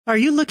Are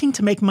you looking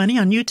to make money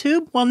on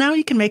YouTube? Well, now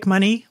you can make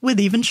money with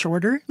even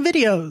shorter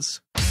videos.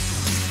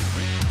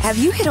 Have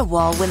you hit a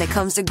wall when it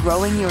comes to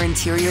growing your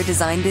interior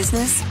design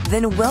business?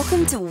 Then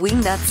welcome to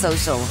Wingnut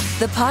Social,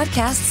 the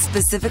podcast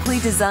specifically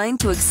designed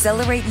to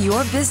accelerate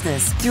your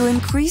business through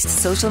increased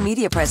social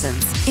media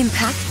presence,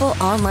 impactful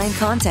online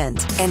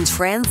content, and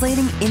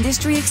translating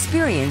industry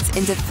experience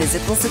into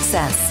physical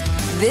success.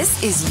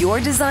 This is your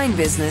design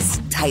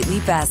business tightly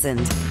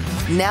fastened.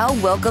 Now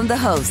welcome the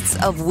hosts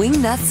of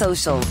Wingnut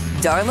Social,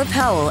 Darla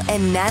Powell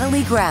and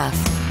Natalie Graff.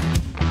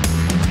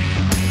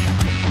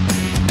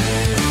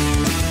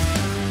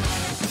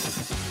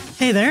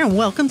 Hey there, and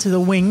welcome to the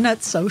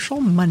Wingnut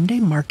Social Monday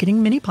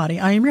Marketing Mini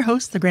Potty. I am your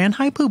host, the Grand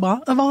High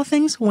Poobah of all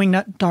things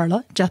Wingnut,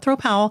 Darla, Jethro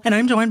Powell, and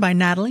I'm joined by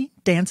Natalie,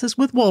 Dances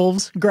with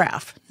Wolves,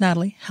 Graff.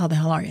 Natalie, how the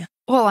hell are you?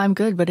 Well, I'm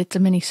good, but it's a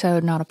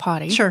mini-sode, not a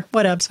potty. Sure,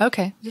 whatevs.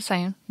 Okay, just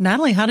saying.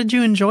 Natalie, how did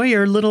you enjoy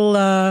your little,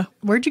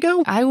 where'd you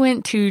go? I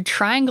went to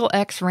Triangle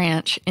X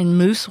Ranch in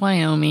Moose,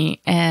 Wyoming,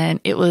 and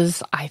it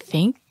was, I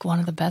think,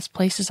 one of the best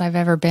places I've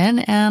ever been,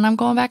 and I'm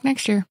going back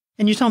next year.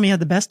 And you told me you had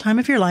the best time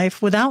of your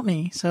life without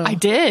me. So I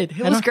did.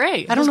 It was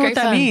great. I don't know what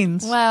that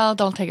means. Well,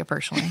 don't take it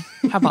personally.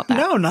 How about that?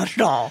 No, not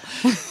at all.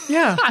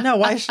 Yeah. No,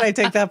 why should I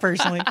take that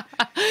personally?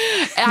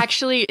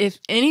 Actually, if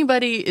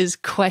anybody is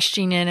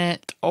questioning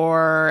it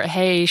or,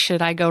 hey,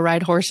 should I go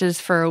ride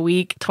horses for a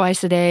week,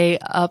 twice a day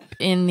up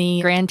in the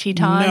Grand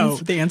Tetons? No,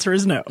 the answer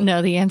is no.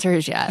 No, the answer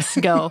is yes.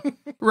 Go.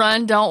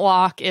 Run, don't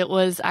walk. It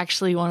was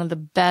actually one of the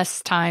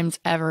best times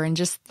ever. And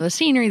just the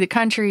scenery, the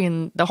country,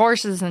 and the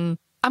horses, and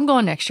I'm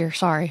going next year.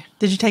 Sorry.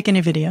 Did you take any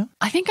video?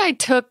 I think I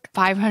took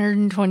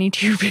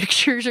 522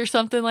 pictures or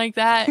something like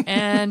that.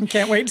 And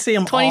can't wait to see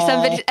them 27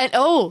 all. videos. And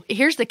oh,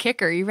 here's the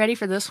kicker. You ready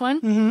for this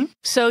one? Mm-hmm.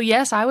 So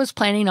yes, I was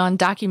planning on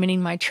documenting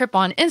my trip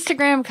on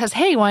Instagram because,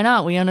 hey, why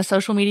not? We own a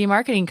social media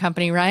marketing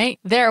company, right?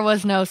 There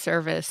was no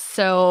service.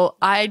 So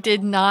I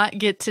did not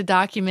get to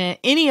document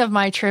any of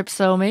my trips.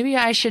 So maybe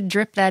I should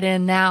drip that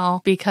in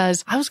now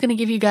because I was going to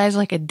give you guys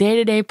like a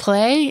day-to-day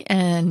play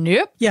and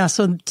nope. Yeah.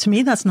 So to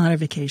me, that's not a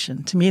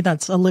vacation. To me,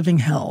 that's a living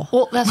hell.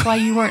 Well, that's why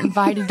you weren't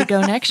invited to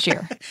go next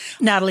year.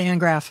 Natalie and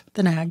Graff,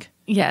 the nag.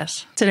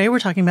 Yes. Today we're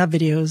talking about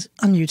videos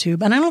on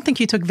YouTube, and I don't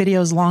think you took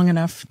videos long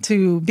enough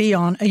to be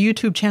on a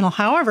YouTube channel.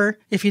 However,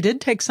 if you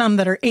did take some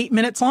that are 8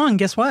 minutes long,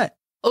 guess what?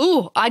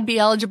 Ooh, I'd be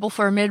eligible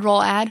for a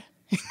mid-roll ad.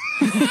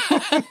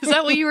 Is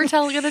that what you were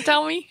going to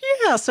tell me?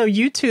 Yeah. So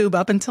YouTube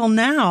up until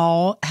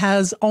now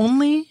has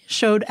only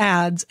showed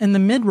ads in the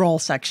mid-roll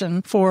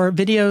section for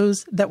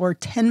videos that were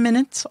 10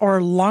 minutes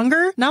or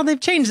longer. Now they've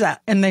changed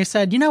that. And they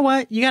said, you know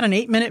what? You got an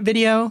 8-minute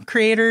video,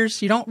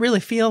 creators. You don't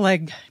really feel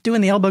like doing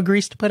the elbow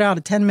grease to put out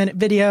a 10-minute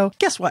video.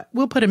 Guess what?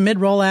 We'll put a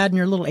mid-roll ad in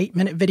your little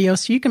 8-minute video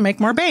so you can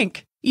make more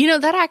bank. You know,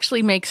 that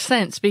actually makes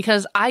sense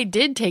because I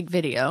did take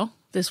video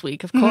this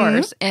week, of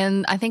course. Mm-hmm.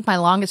 And I think my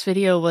longest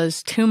video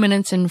was 2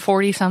 minutes and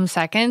 40 some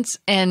seconds.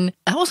 And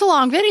that was a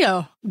long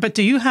video. But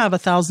do you have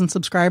 1,000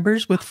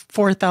 subscribers with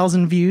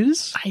 4,000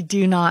 views? I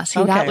do not.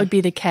 See, that would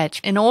be the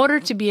catch. In order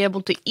to be able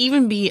to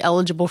even be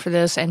eligible for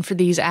this and for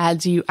these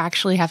ads, you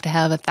actually have to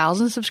have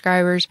 1,000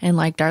 subscribers. And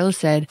like Darla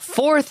said,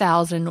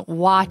 4,000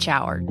 watch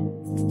hours.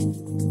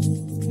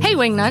 Hey,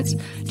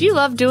 Wingnuts, do you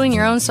love doing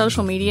your own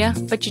social media,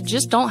 but you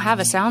just don't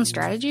have a sound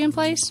strategy in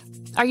place?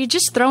 Are you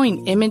just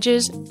throwing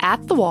images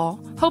at the wall,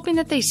 hoping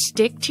that they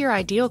stick to your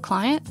ideal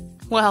client?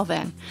 Well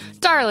then,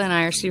 Darla and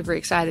I are super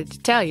excited to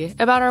tell you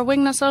about our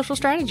Wingnut Social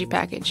Strategy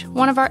Package.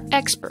 One of our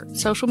expert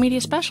social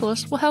media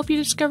specialists will help you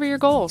discover your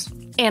goals,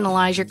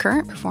 analyze your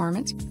current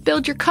performance,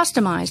 build your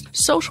customized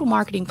social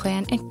marketing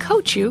plan, and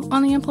coach you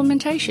on the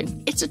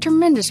implementation. It's a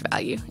tremendous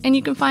value, and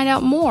you can find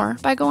out more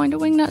by going to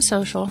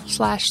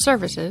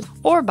wingnutsocial/services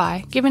or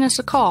by giving us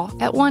a call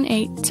at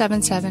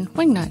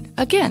 1-877-WINGNUT.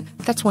 Again,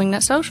 that's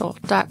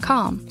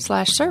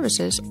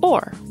wingnutsocial.com/services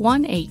or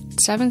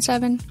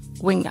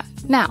 1-877-WINGNUT.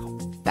 Now,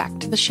 back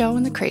to the show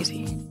and the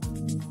crazy.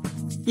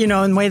 You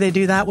know, and the way they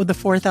do that with the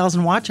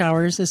 4,000 watch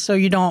hours is so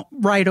you don't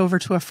write over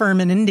to a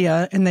firm in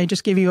India and they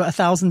just give you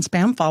 1,000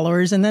 spam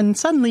followers and then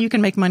suddenly you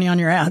can make money on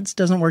your ads.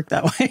 Doesn't work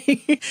that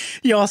way.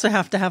 You also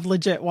have to have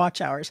legit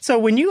watch hours. So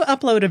when you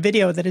upload a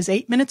video that is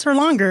 8 minutes or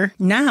longer,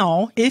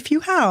 now, if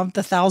you have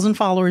the 1,000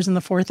 followers and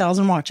the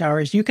 4,000 watch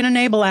hours, you can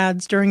enable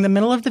ads during the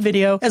middle of the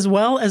video as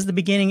well as the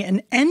beginning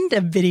and end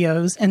of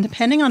videos. And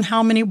depending on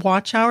how many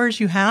watch hours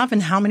you have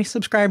and how many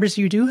subscribers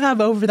you do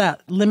have over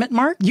that limit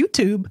mark,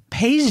 YouTube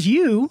pays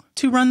you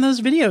to run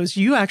those videos.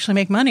 You actually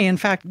make money. In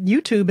fact,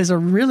 YouTube is a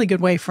really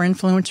good way for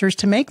influencers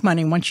to make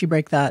money once you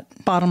break that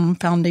bottom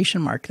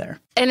foundation mark there.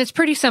 And it's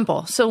pretty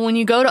simple. So when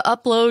you go to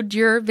upload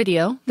your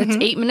video that's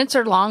 8 minutes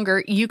or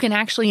longer, you can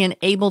actually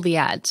enable the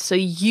ads. So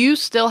you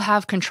still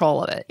have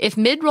control of it. If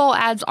mid-roll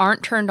ads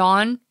aren't turned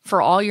on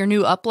for all your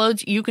new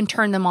uploads, you can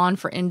turn them on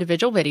for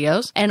individual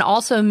videos. And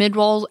also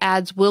mid-roll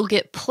ads will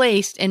get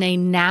placed in a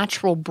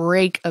natural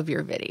break of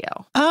your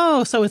video.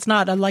 Oh, so it's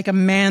not like a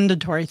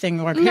mandatory thing.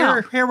 Or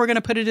No. here we're going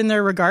to put it in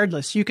there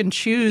regardless. You can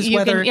choose You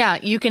whether...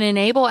 can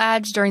enable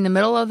ads during the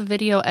middle of the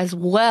video as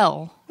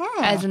well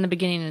as in the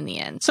beginning and the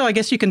end. So I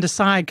guess you can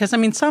decide, because I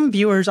mean, some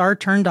viewers are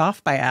turned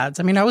off by ads.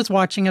 I mean, I was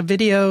watching a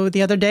video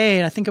the other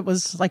day, I think it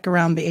was like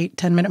around the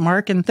 8-10 minute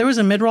mark, and there was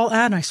a mid-roll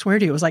ad, and I swear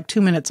to you, it was like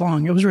 2 minutes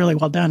long. It was really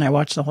well done. I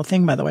watched the whole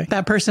thing, by the way.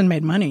 That person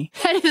made money.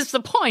 That is the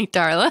point,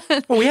 Darla.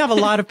 Well, we have a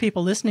lot of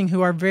people listening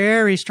who are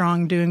very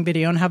strong doing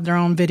video and have their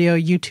own video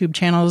YouTube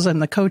channels in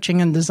the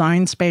coaching and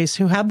design space,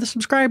 who have the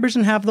subscribers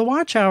and have the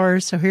watch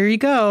hours. So here you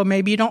go.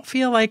 Maybe you don't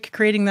feel like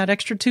creating that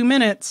extra 2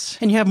 minutes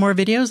and you have more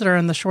videos that are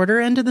on the shorter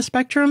end of the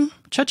spectrum.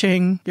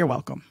 Cha-ching. You're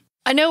welcome.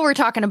 I know we're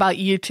talking about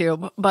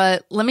YouTube,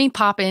 but let me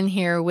pop in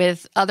here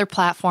with other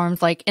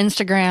platforms like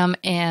Instagram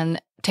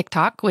and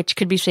TikTok, which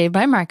could be saved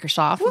by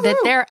Microsoft, that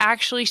they're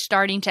actually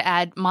starting to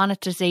add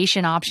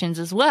monetization options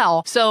as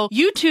well. So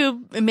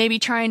YouTube may be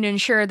trying to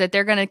ensure that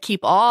they're going to keep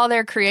all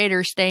their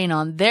creators staying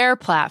on their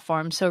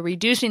platform. So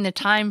reducing the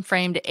time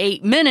frame to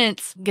 8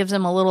 minutes gives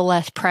them a little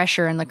less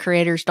pressure, and the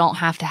creators don't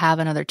have to have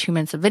another 2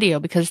 minutes of video,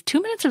 because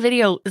 2 minutes of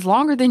video is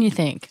longer than you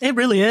think. It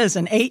really is.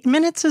 And 8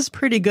 minutes is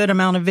pretty good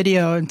amount of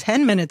video, and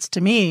 10 minutes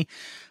to me.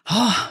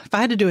 Oh, if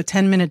I had to do a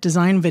 10-minute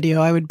design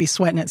video, I would be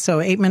sweating it. So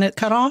 8-minute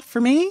cutoff for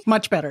me,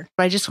 much better.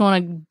 I just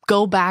want to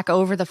go back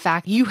over the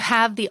fact you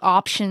have the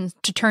option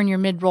to turn your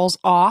mid-rolls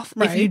off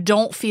if you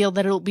don't feel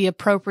that it'll be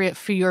appropriate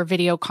for your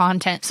video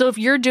content. So if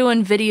you're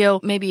doing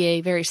video, maybe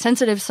a very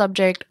sensitive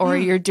subject, or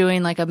you're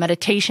doing like a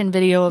meditation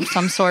video of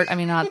some sort. I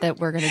mean, not that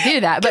we're going to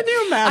do that, but Can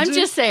you imagine? I'm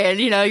just saying,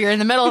 you know, you're in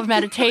the middle of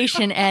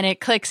meditation and it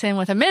clicks in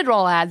with a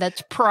mid-roll ad.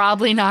 That's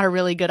probably not a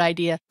really good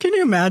idea. Can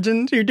you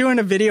imagine? You're doing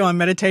a video on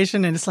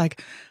meditation and it's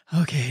like,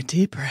 okay,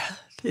 deep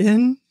breath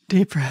in,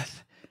 deep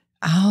breath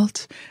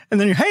out. And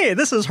then you're, hey,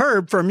 this is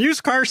Herb from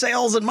Used Car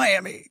Sales in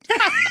Miami.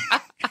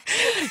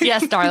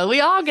 Yes, Darla,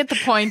 we all get the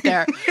point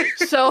there.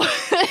 So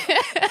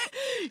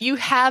you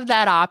have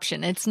that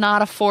option. It's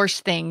not a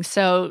forced thing.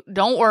 So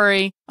don't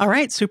worry. All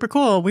right, super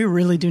cool. We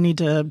really do need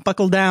to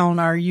buckle down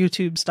our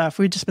YouTube stuff.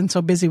 We've just been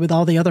so busy with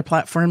all the other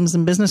platforms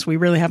and business, we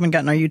really haven't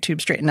gotten our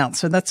YouTube straightened out.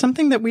 So that's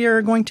something that we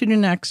are going to do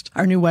next.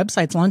 Our new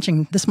website's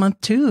launching this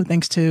month too,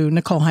 thanks to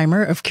Nicole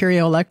Heimer of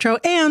Curio Electro,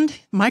 and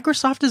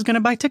Microsoft is going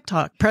to buy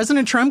TikTok.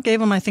 President Trump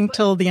gave them, I think,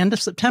 till the end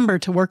of September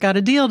to work out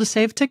a deal to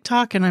save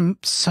TikTok, and I'm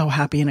so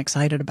happy and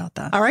excited about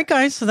that. All right,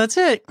 guys, so that's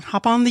it.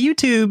 Hop on the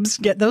YouTubes,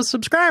 get those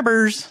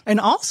subscribers, and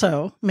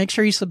also make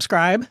sure you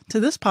subscribe to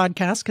this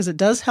podcast, because it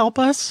does help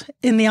us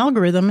in the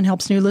algorithm and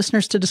helps new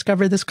listeners to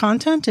discover this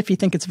content. If you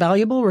think it's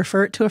valuable,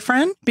 refer it to a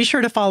friend. Be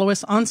sure to follow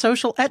us on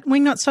social at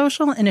Wingnut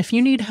Social. And if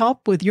you need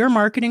help with your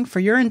marketing for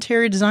your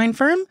interior design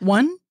firm,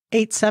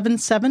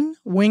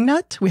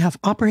 1-877-WINGNUT. We have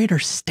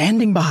operators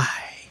standing by.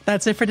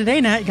 That's it for today,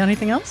 Nat. You got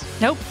anything else?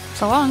 Nope.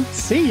 So long.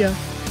 See ya.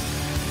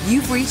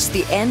 You've reached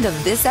the end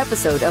of this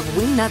episode of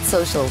Wingnut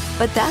Social,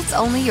 but that's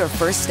only your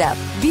first step.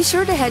 Be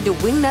sure to head to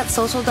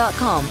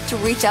wingnutsocial.com to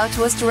reach out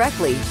to us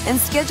directly and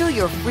schedule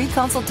your free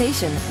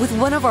consultation with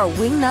one of our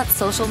Wingnut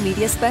social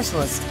media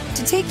specialists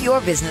to take your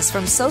business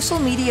from social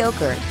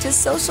mediocre to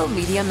social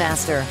media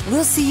master.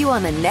 We'll see you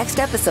on the next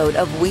episode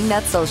of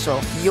Wingnut Social,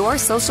 your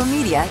social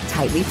media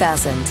tightly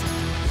fastened.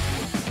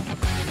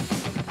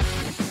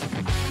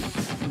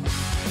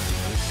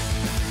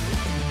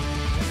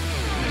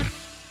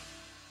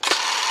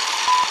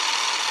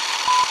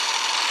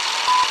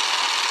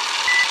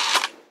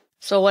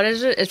 So what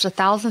is it? It's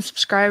 1,000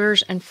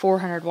 subscribers and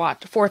 4,000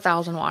 watch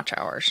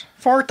hours.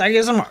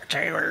 4,000 watch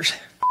hours.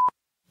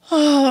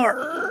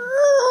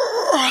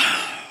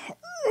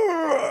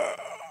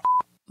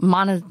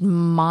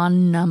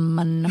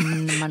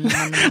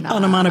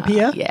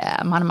 Onomatopoeia? Yeah,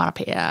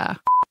 onomatopoeia.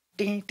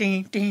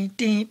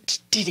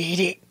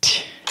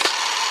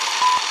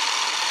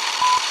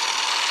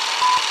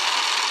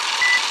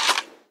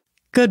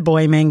 Good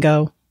boy,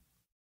 Mango.